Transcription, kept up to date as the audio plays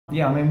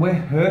Yeah, I mean, we're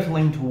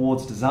hurtling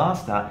towards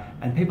disaster,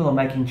 and people are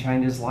making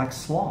changes like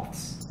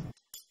sloths.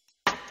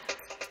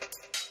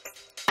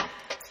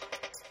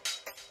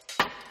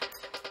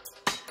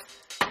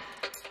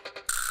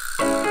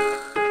 Hi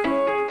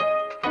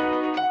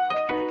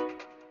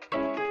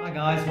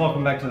guys,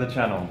 welcome back to the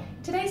channel.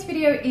 Today's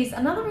video is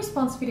another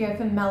response video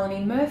for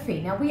Melanie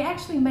Murphy. Now, we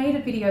actually made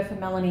a video for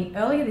Melanie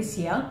earlier this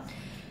year,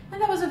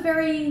 and that was a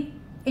very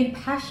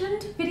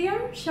impassioned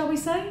video, shall we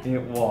say?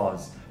 It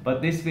was. But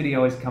this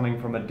video is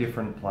coming from a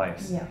different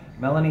place. Yeah.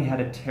 Melanie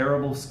had a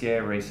terrible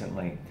scare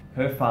recently.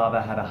 Her father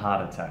had a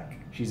heart attack.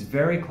 She's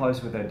very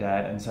close with her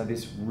dad, and so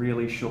this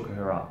really shook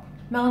her up.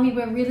 Melanie,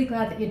 we're really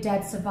glad that your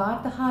dad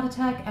survived the heart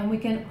attack, and we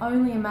can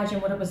only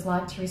imagine what it was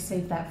like to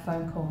receive that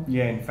phone call.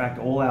 Yeah, in fact,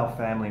 all our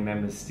family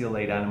members still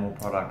eat animal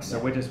products, so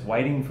we're just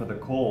waiting for the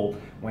call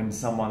when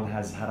someone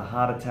has had a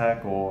heart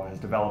attack or has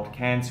developed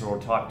cancer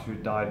or type 2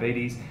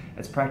 diabetes.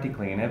 It's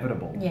practically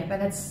inevitable. Yeah, but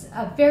it's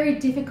a very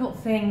difficult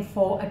thing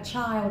for a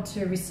child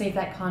to receive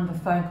that kind of a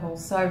phone call,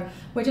 so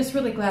we're just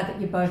really glad that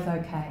you're both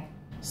okay.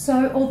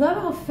 So, although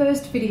our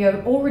first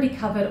video already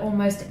covered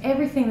almost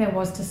everything there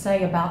was to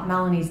say about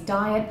Melanie's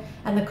diet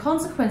and the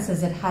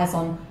consequences it has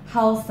on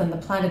health and the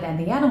planet and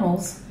the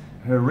animals,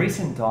 her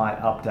recent diet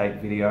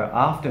update video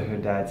after her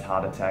dad's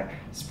heart attack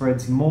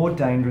spreads more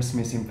dangerous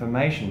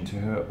misinformation to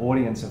her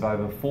audience of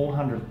over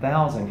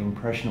 400,000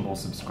 impressionable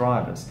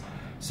subscribers.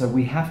 So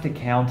we have to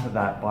counter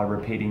that by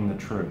repeating the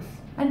truth.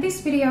 And this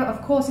video,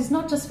 of course, is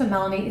not just for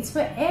Melanie, it's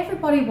for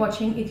everybody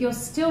watching. If you're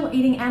still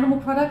eating animal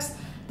products,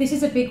 this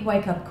is a big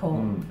wake-up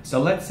call. So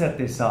let's set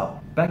this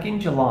up. Back in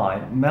July,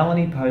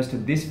 Melanie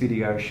posted this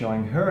video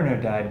showing her and her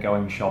dad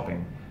going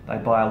shopping. They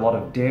buy a lot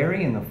of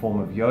dairy in the form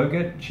of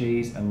yogurt,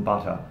 cheese and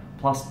butter,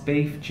 plus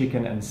beef,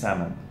 chicken and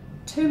salmon.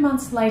 2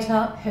 months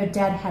later, her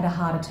dad had a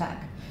heart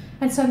attack.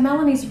 And so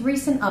Melanie's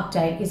recent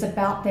update is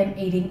about them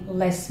eating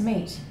less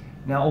meat.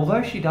 Now,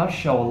 although she does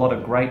show a lot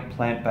of great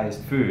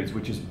plant-based foods,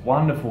 which is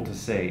wonderful to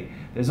see,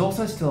 there's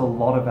also still a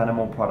lot of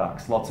animal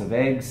products, lots of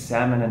eggs,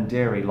 salmon and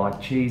dairy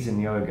like cheese and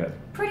yogurt.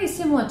 Pretty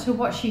similar to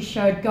what she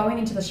showed going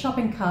into the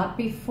shopping cart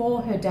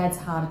before her dad's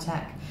heart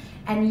attack.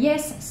 And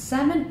yes,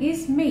 salmon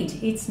is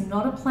meat, it's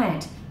not a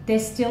plant. They're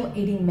still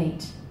eating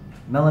meat.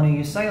 Melanie,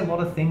 you say a lot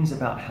of things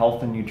about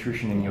health and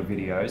nutrition in your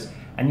videos,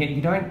 and yet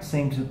you don't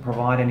seem to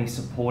provide any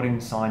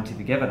supporting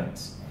scientific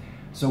evidence.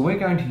 So we're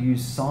going to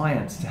use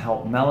science to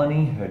help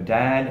Melanie, her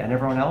dad, and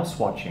everyone else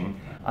watching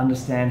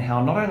understand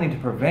how not only to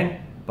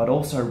prevent, but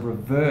also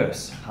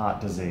reverse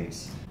heart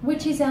disease.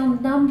 Which is our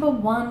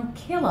 #1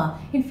 killer.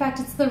 In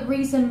fact, it's the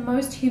reason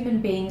most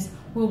human beings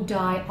will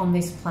die on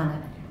this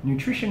planet.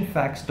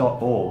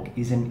 Nutritionfacts.org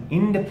is an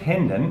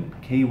independent,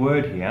 key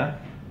word here,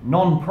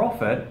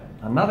 non-profit,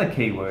 another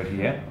key word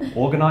here,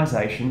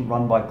 organisation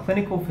run by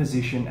clinical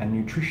physician and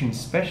nutrition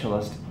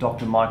specialist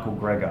Dr. Michael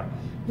Greger.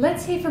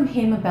 Let's hear from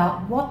him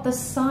about what the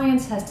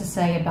science has to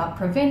say about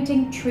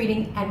preventing,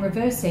 treating and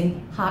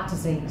reversing heart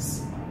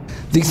disease.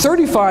 The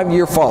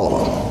 35-year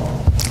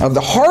follow-up of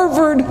the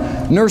Harvard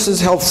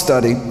Nurses Health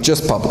Study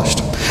just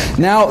published.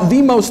 Now,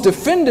 the most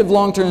definitive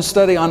long-term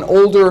study on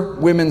older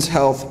women's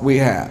health we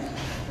have.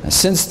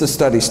 Since the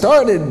study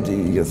started,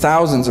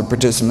 thousands of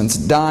participants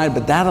died,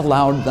 but that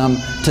allowed them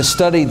to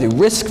study the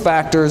risk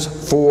factors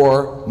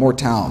for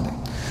mortality.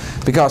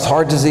 Because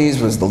heart disease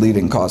was the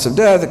leading cause of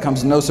death, it comes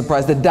as no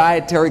surprise the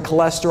dietary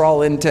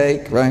cholesterol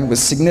intake, right,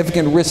 was a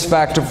significant risk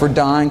factor for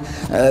dying.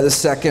 The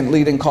second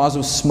leading cause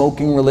was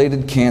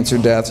smoking-related cancer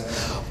deaths.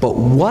 But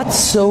what's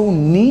so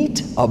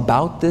neat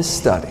about this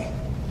study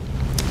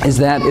is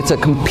that it's a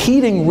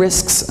competing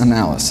risks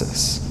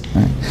analysis.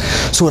 Right?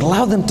 So it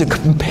allowed them to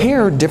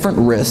compare different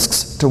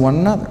risks to one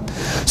another.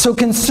 So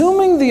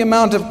consuming the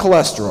amount of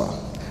cholesterol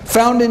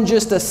found in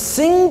just a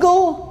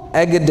single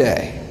egg a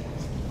day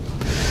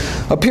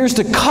appears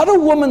to cut a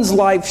woman's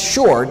life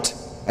short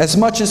as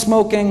much as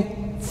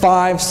smoking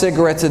 5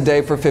 cigarettes a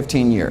day for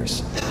 15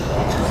 years.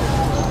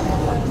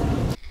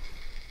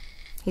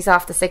 He's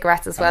off the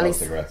cigarettes as well.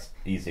 Cigarettes.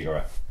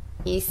 E-cigarette.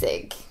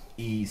 E-cig.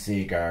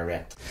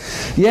 E-cigarette.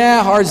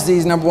 Yeah, heart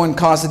disease, #1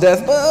 cause of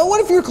death, but what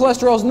if your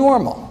cholesterol is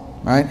normal?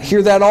 Right?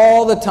 Hear that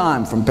all the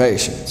time from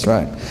patients,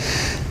 right?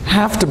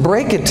 Have to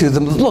break it to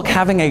them. Look,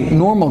 having a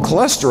normal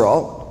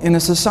cholesterol in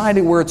a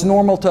society where it's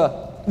normal to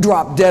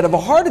drop dead of a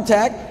heart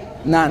attack,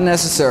 not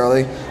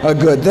necessarily a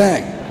good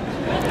thing.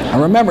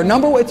 And remember,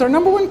 it's our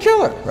 #1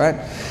 killer, right?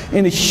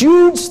 In a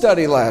huge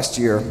study last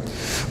year,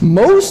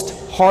 most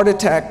heart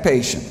attack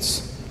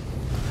patients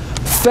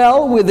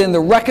fell within the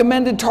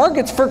recommended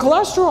targets for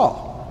cholesterol,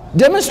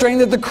 demonstrating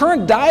that the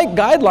current diet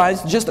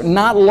guidelines just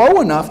not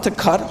low enough to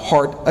cut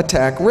heart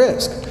attack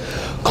risk.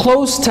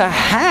 Close to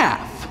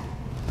half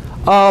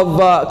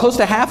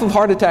of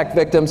heart attack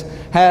victims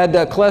had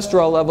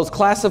cholesterol levels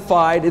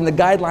classified in the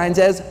guidelines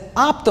as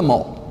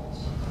optimal,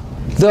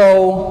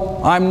 though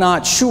I'm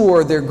not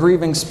sure their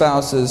grieving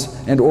spouses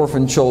and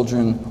orphan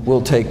children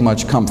will take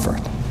much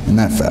comfort in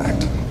that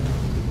fact.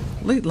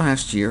 Late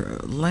last year,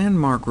 a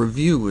landmark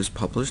review was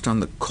published on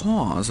the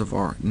cause of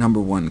our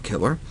 #1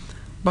 killer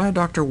by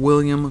Dr.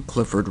 William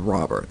Clifford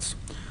Roberts.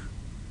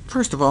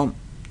 First of all,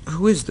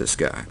 Who is this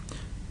guy?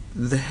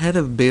 The head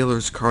of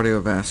Baylor's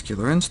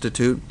Cardiovascular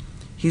Institute.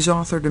 He's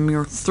authored a mere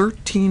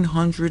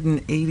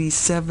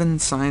 1,387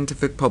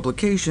 scientific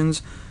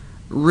publications,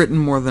 written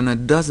more than a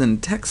dozen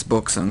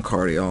textbooks on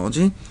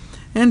cardiology,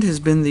 and has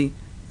been the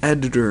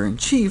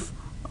editor-in-chief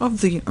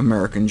of the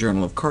American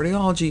Journal of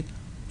Cardiology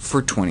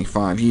for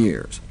 25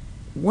 years.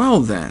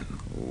 Well then,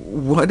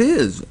 what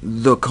is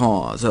the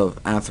cause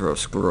of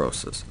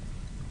atherosclerosis?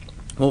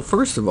 Well,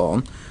 first of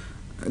all,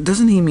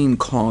 doesn't he mean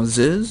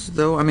causes,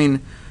 though? I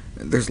mean,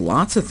 there's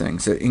lots of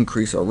things that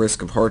increase our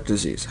risk of heart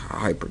disease: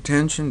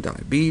 hypertension,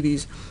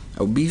 diabetes,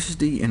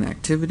 obesity,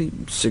 inactivity,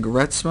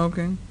 cigarette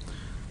smoking.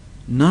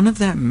 None of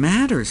that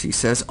matters, he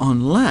says,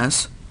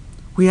 unless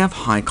we have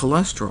high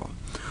cholesterol.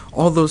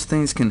 All those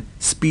things can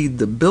speed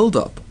the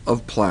buildup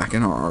of plaque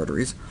in our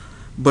arteries,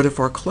 but if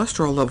our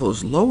cholesterol level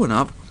is low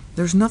enough,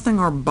 there's nothing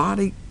our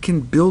body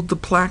can build the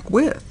plaque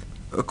with.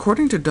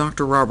 According to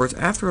Dr. Roberts,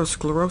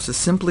 atherosclerosis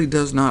simply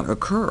does not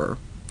occur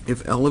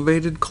if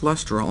elevated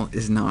cholesterol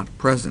is not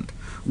present,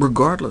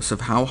 regardless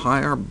of how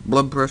high our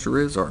blood pressure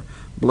is, our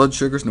blood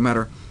sugars, no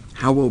matter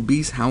how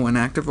obese, how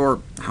inactive,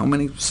 or how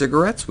many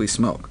cigarettes we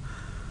smoke.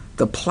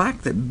 The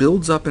plaque that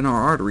builds up in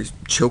our arteries,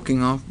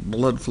 choking off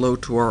blood flow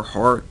to our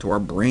heart, to our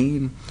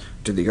brain,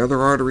 to the other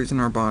arteries in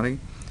our body,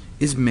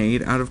 is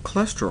made out of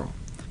cholesterol.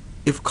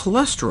 If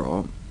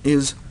cholesterol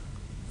is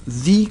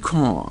the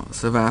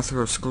cause of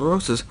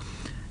atherosclerosis,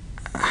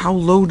 how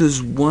low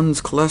does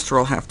one's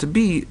cholesterol have to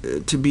be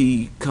to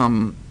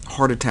become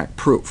heart attack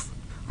proof?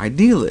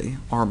 Ideally,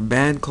 our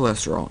bad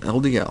cholesterol,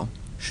 LDL,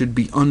 should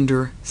be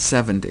under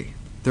 70.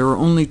 There are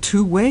only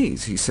two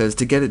ways, he says,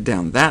 to get it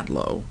down that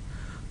low: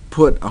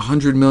 put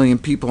 100 million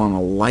people on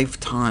a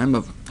lifetime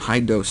of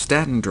high-dose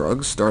statin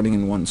drugs starting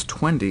in one's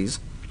 20s,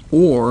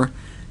 or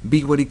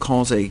be what he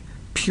calls a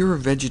pure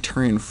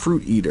vegetarian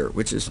fruit eater,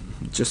 which is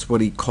just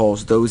what he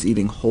calls those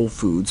eating whole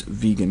foods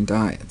vegan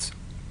diets.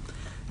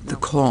 The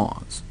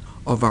cause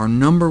of our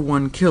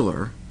 #1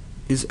 killer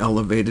is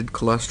elevated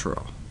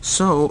cholesterol.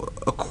 So,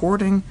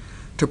 according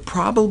to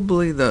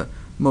probably the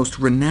most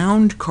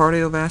renowned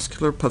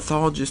cardiovascular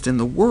pathologist in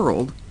the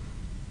world,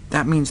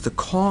 that means the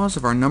cause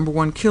of our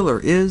 #1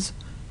 killer is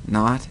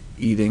not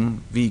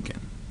eating vegan.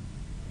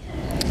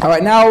 All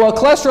right, now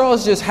cholesterol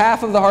is just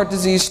half of the heart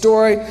disease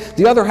story.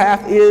 The other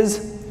half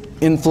is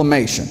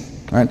inflammation.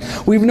 Right?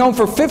 We've known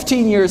for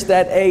 15 years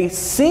that a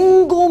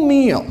single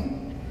meal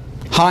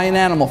high in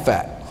animal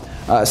fat,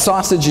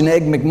 sausage and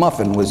egg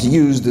McMuffin was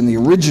used in the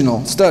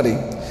original study,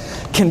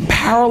 can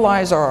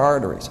paralyze our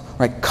arteries,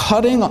 right?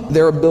 Cutting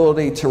their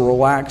ability to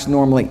relax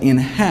normally in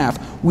half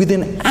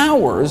within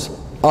hours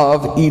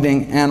of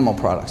eating animal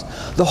products.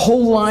 The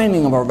whole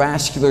lining of our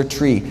vascular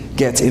tree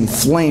gets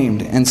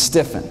inflamed and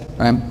stiffened,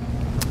 right?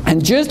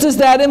 And just as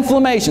that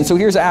inflammation, so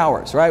here's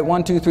hours, right?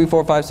 1, 2, 3,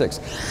 4, 5,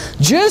 6.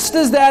 Just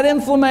as that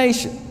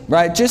inflammation,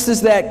 right, just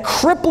as that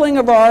crippling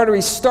of our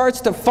arteries starts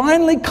to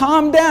finally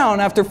calm down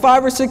after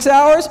 5 or 6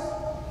 hours,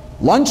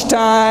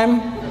 lunchtime,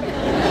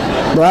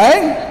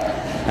 right?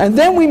 And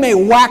then we may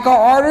whack our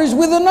arteries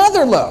with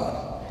another load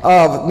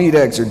of meat,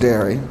 eggs, or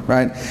dairy,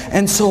 right?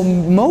 And so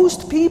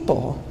most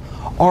people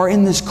are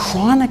in this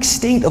chronic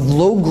state of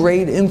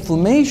low-grade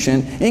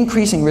inflammation,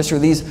 increasing risk for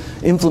these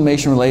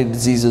inflammation-related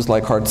diseases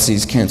like heart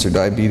disease, cancer,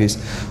 diabetes,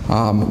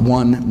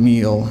 one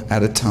meal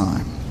at a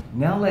time.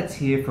 Now let's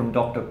hear from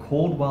Dr.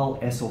 Caldwell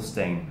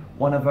Esselstyn,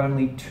 one of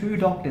only 2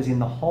 doctors in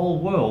the whole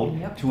world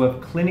to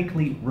have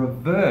clinically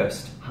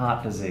reversed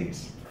heart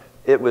disease.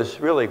 It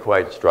was really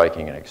quite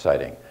striking and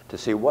exciting to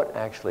see what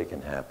actually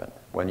can happen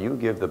when you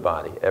give the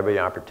body every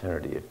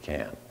opportunity it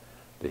can.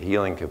 The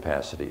healing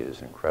capacity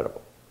is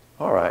incredible.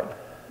 All right,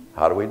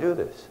 how do we do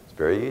this? It's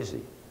very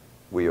easy.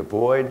 We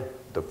avoid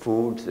the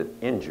foods that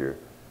injure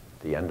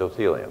the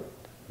endothelium.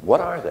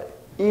 What are they?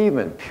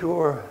 Even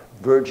pure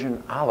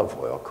virgin olive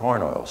oil,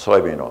 corn oil,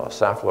 soybean oil,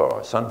 safflower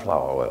oil,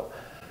 sunflower oil,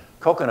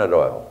 coconut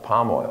oil,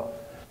 palm oil,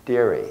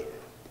 dairy,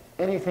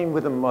 anything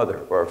with a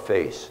mother or a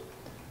face,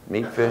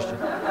 meat, fish,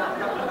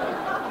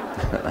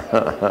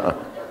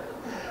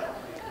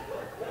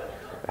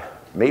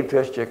 meat,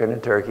 fish, chicken,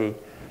 and turkey,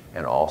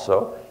 and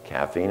also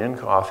caffeine in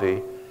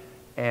coffee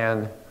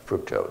and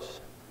fructose.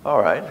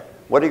 All right,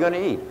 what are you going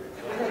to eat?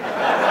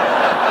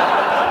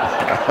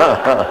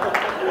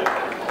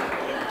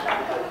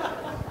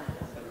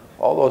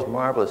 All those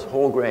marvelous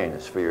whole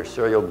grains for your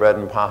cereal, bread,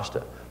 and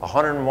pasta.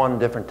 101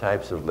 different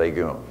types of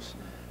legumes.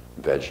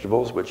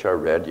 Vegetables, which are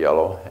red,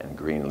 yellow, and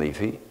green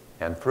leafy,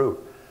 and fruit.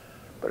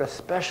 But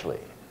especially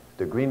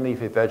the green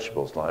leafy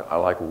vegetables are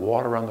like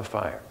water on the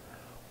fire.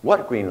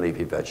 What green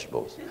leafy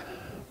vegetables?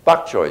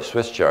 Bok choy,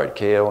 Swiss chard,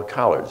 kale,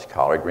 collards,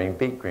 collard green,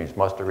 beet greens,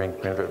 mustard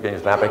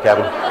greens, napa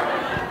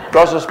cabbage,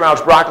 Brussels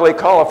sprouts, broccoli,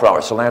 cauliflower,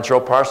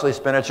 cilantro, parsley,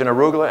 spinach, and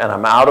arugula, and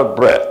I'm out of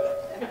breath.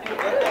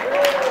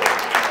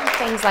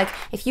 Things like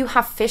if you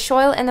have fish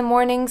oil in the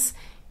mornings,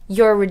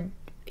 your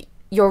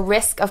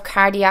risk of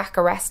cardiac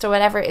arrest or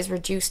whatever is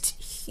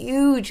reduced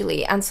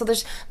hugely. And so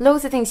there's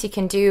loads of things you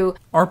can do.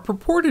 Are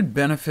purported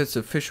benefits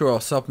of fish oil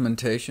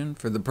supplementation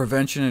for the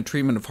prevention and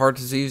treatment of heart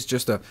disease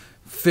just a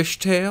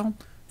fishtail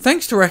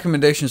Thanks to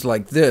recommendations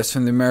like this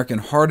from the American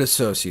Heart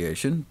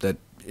Association, that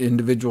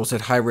individuals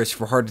at high risk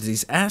for heart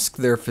disease ask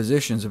their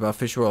physicians about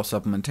fish oil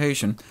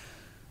supplementation,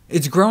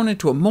 it's grown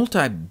into a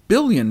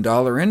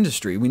multi-billion-dollar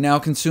industry. We now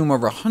consume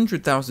over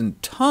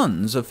 100,000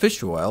 tons of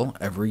fish oil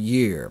every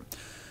year.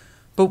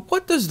 But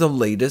what does the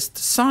latest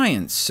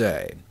science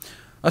say?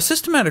 A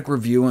systematic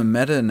review and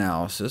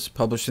meta-analysis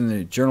published in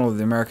the Journal of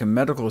the American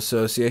Medical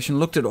Association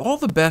looked at all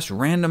the best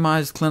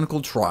randomized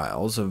clinical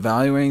trials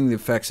evaluating the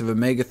effects of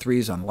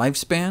omega-3s on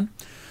lifespan,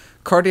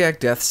 cardiac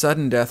death,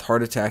 sudden death,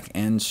 heart attack,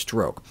 and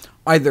stroke.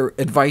 Either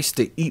advice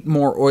to eat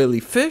more oily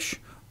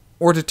fish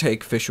or to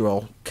take fish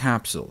oil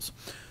capsules.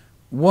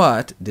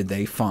 What did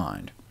they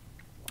find?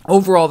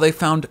 Overall, they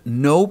found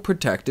no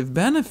protective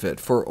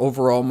benefit for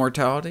overall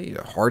mortality,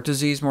 heart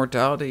disease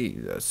mortality,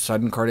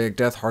 sudden cardiac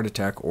death, heart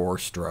attack, or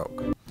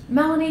stroke.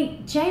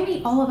 Melanie,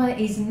 Jamie Oliver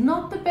is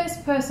not the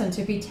best person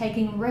to be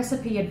taking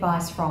recipe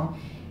advice from.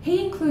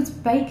 He includes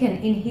bacon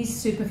in his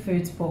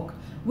superfoods book,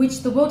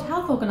 which the World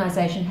Health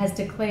Organization has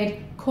declared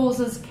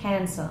causes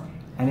cancer.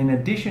 And in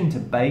addition to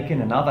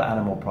bacon and other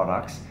animal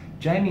products,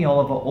 Jamie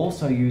Oliver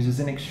also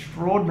uses an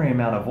extraordinary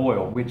amount of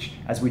oil, which,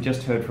 as we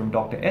just heard from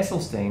Dr.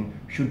 Esselstyn,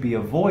 should be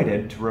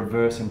avoided to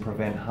reverse and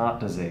prevent heart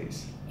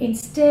disease.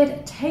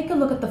 Instead, take a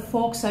look at the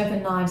Forks Over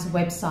Knives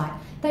website.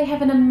 They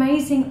have an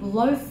amazing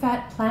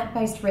low-fat,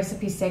 plant-based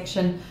recipe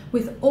section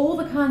with all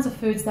the kinds of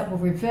foods that will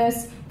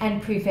reverse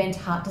and prevent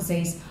heart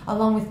disease,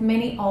 along with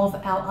many of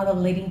our other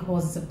leading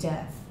causes of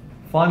death.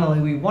 Finally,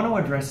 we want to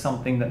address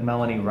something that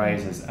Melanie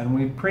raises, and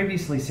we've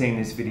previously seen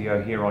this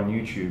video here on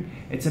YouTube.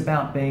 It's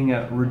about being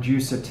a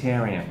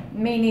reducitarian.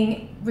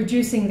 Meaning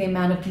reducing the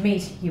amount of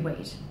meat you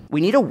eat. We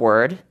need a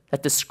word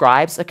that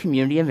describes a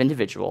community of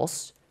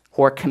individuals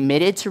who are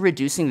committed to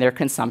reducing their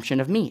consumption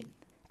of meat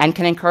and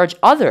can encourage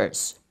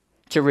others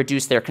to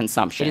reduce their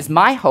consumption. It is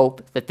my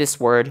hope that this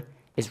word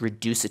is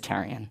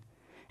reducitarian,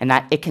 and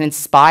that it can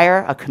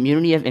inspire a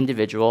community of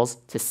individuals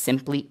to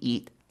simply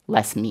eat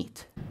less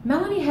meat.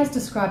 Melanie has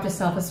described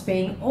herself as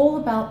being all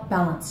about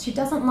balance. She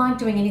doesn't like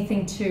doing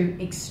anything too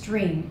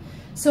extreme.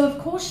 So of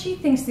course she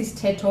thinks this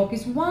TED Talk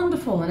is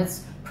wonderful, and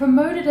it's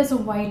promoted as a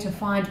way to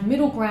find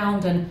middle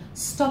ground and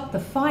stop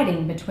the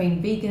fighting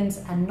between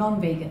vegans and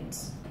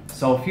non-vegans.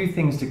 So a few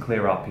things to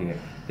clear up here.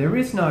 There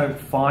is no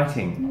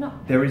fighting. No.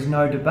 There is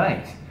no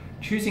debate.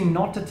 Choosing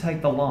not to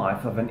take the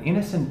life of an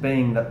innocent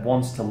being that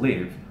wants to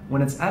live,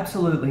 when it's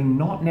absolutely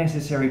not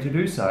necessary to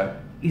do so,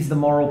 is the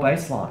moral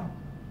baseline.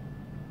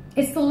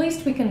 It's the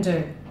least we can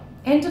do.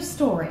 End of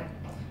story.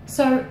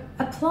 So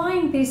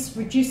applying this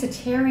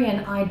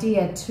reducitarian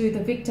idea to the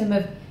victim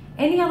of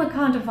any other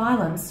kind of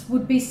violence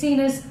would be seen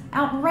as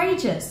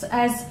outrageous,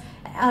 as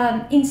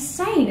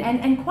insane,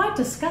 and quite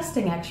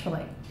disgusting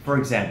actually. For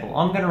example,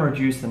 I'm going to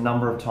reduce the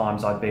number of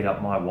times I beat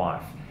up my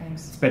wife.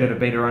 Thanks. It's better to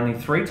beat her only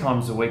 3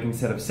 times a week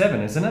instead of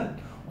 7, isn't it?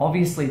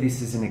 Obviously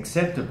this isn't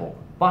acceptable,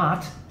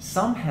 but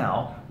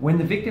somehow when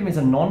the victim is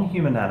a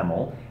non-human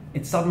animal,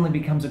 it suddenly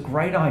becomes a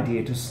great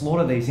idea to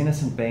slaughter these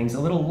innocent beings a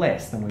little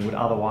less than we would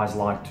otherwise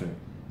like to.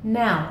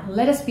 Now,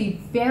 let us be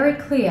very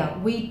clear.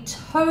 We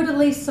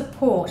totally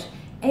support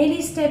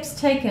any steps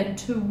taken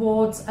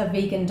towards a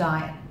vegan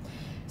diet.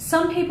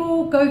 Some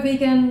people go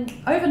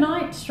vegan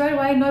overnight, straight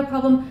away, no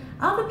problem.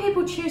 Other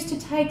people choose to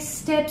take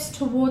steps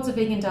towards a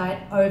vegan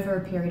diet over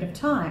a period of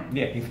time.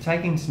 Yeah, if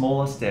taking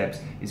smaller steps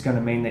is going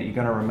to mean that you're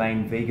going to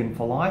remain vegan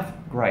for life,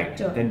 great.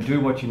 Then do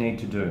what you need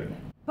to do.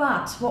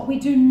 But what we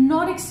do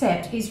not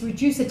accept is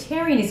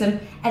reducitarianism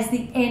as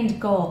the end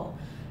goal.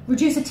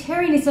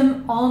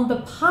 Reducitarianism on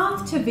the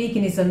path to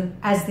veganism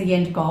as the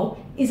end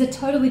goal is a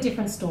totally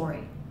different story.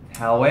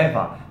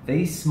 However,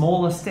 these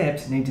smaller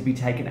steps need to be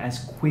taken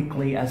as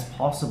quickly as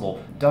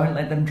possible. Don't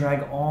let them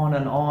drag on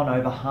and on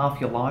over half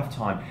your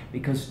lifetime,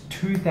 because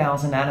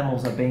 2,000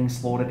 animals are being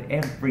slaughtered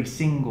every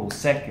single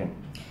second.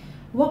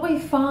 What we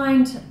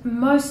find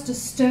most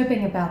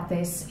disturbing about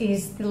this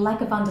is the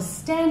lack of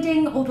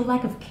understanding or the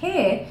lack of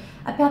care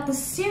about the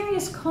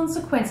serious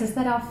consequences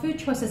that our food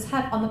choices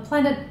have on the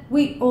planet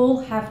we all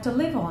have to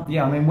live on.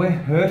 Yeah, I mean, we're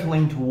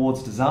hurtling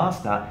towards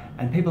disaster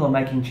and people are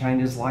making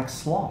changes like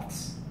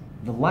sloths.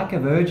 The lack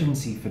of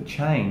urgency for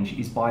change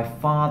is by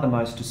far the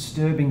most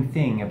disturbing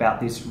thing about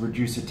this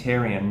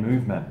reducitarian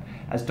movement.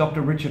 As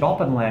Dr. Richard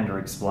Oppenlander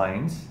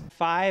explains,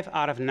 5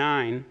 out of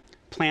 9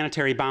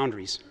 planetary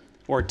boundaries,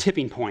 or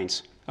tipping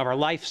points, of our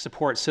life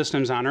support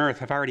systems on Earth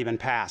have already been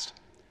passed.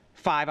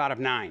 5 out of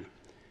 9.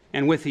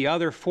 And with the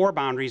other 4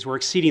 boundaries, we're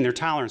exceeding their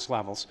tolerance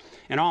levels.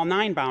 And all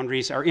 9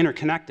 boundaries are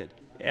interconnected.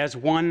 As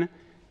one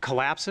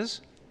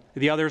collapses,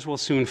 the others will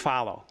soon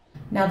follow.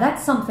 Now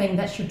that's something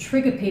that should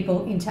trigger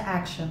people into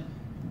action.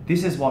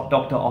 This is what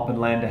Dr.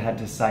 Oppenlander had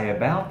to say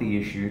about the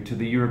issue to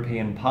the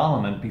European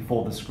Parliament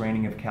before the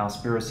screening of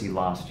Cowspiracy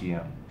last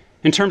year.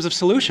 In terms of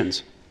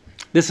solutions,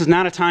 this is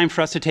not a time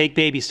for us to take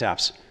baby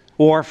steps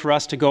or for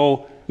us to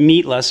go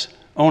meatless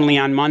only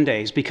on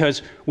Mondays,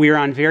 because we are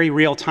on very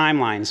real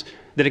timelines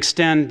that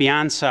extend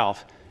beyond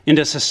self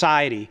into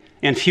society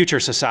and future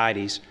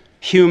societies,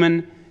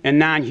 human and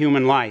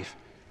non-human life.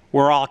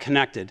 We're all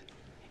connected.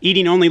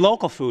 Eating only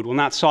local food will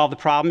not solve the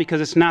problem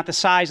because it's not the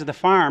size of the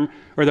farm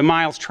or the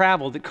miles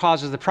traveled that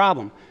causes the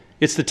problem.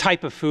 It's the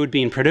type of food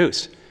being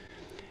produced.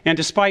 And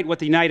despite what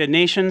the United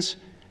Nations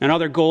and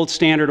other gold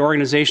standard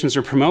organizations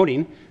are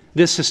promoting,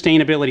 this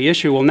sustainability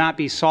issue will not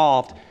be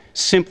solved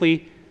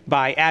simply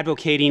by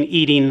advocating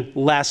eating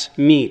less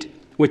meat,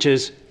 which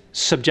is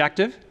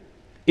subjective,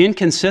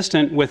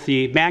 inconsistent with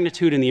the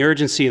magnitude and the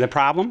urgency of the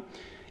problem,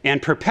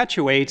 and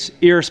perpetuates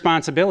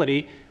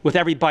irresponsibility with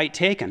every bite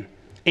taken.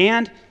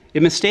 And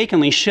it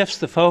mistakenly shifts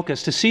the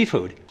focus to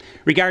seafood.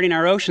 Regarding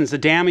our oceans, the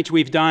damage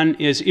we've done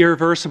is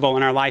irreversible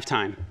in our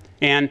lifetime.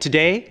 And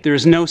today, there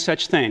is no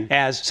such thing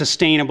as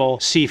sustainable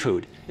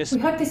seafood. We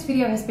hope this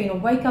video has been a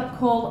wake-up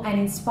call and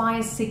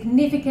inspires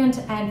significant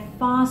and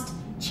fast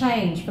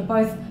change for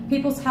both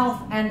people's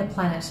health and the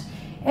planet.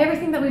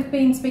 Everything that we've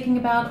been speaking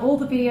about, all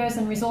the videos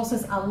and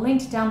resources are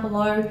linked down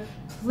below.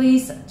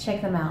 Please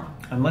check them out.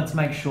 And let's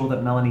make sure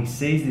that Melanie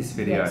sees this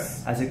video,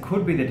 Yes. as it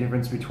could be the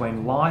difference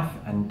between life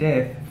and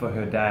death for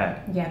her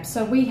dad. Yeah,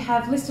 so we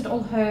have listed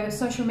all her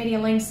social media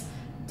links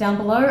down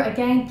below.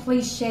 Again,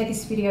 please share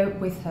this video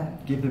with her.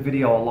 Give the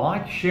video a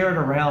like, share it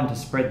around to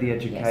spread the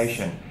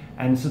education,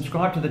 and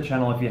subscribe to the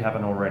channel if you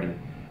haven't already.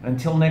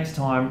 Until next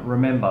time,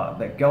 remember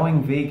that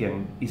going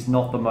vegan is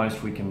not the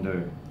most we can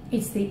do.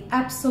 It's the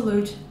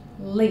absolute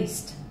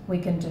least we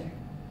can do.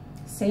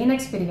 See you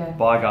next video.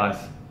 Bye guys.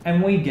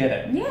 And we get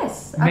it.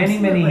 Yes, Many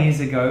absolutely. years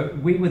ago,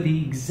 we were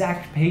the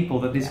exact people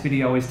that this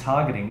video is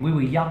targeting. We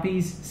were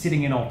yuppies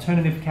sitting in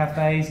alternative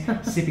cafes,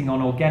 sipping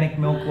on organic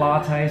milk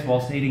lattes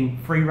whilst eating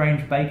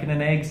free-range bacon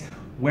and eggs,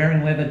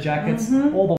 wearing leather jackets, all the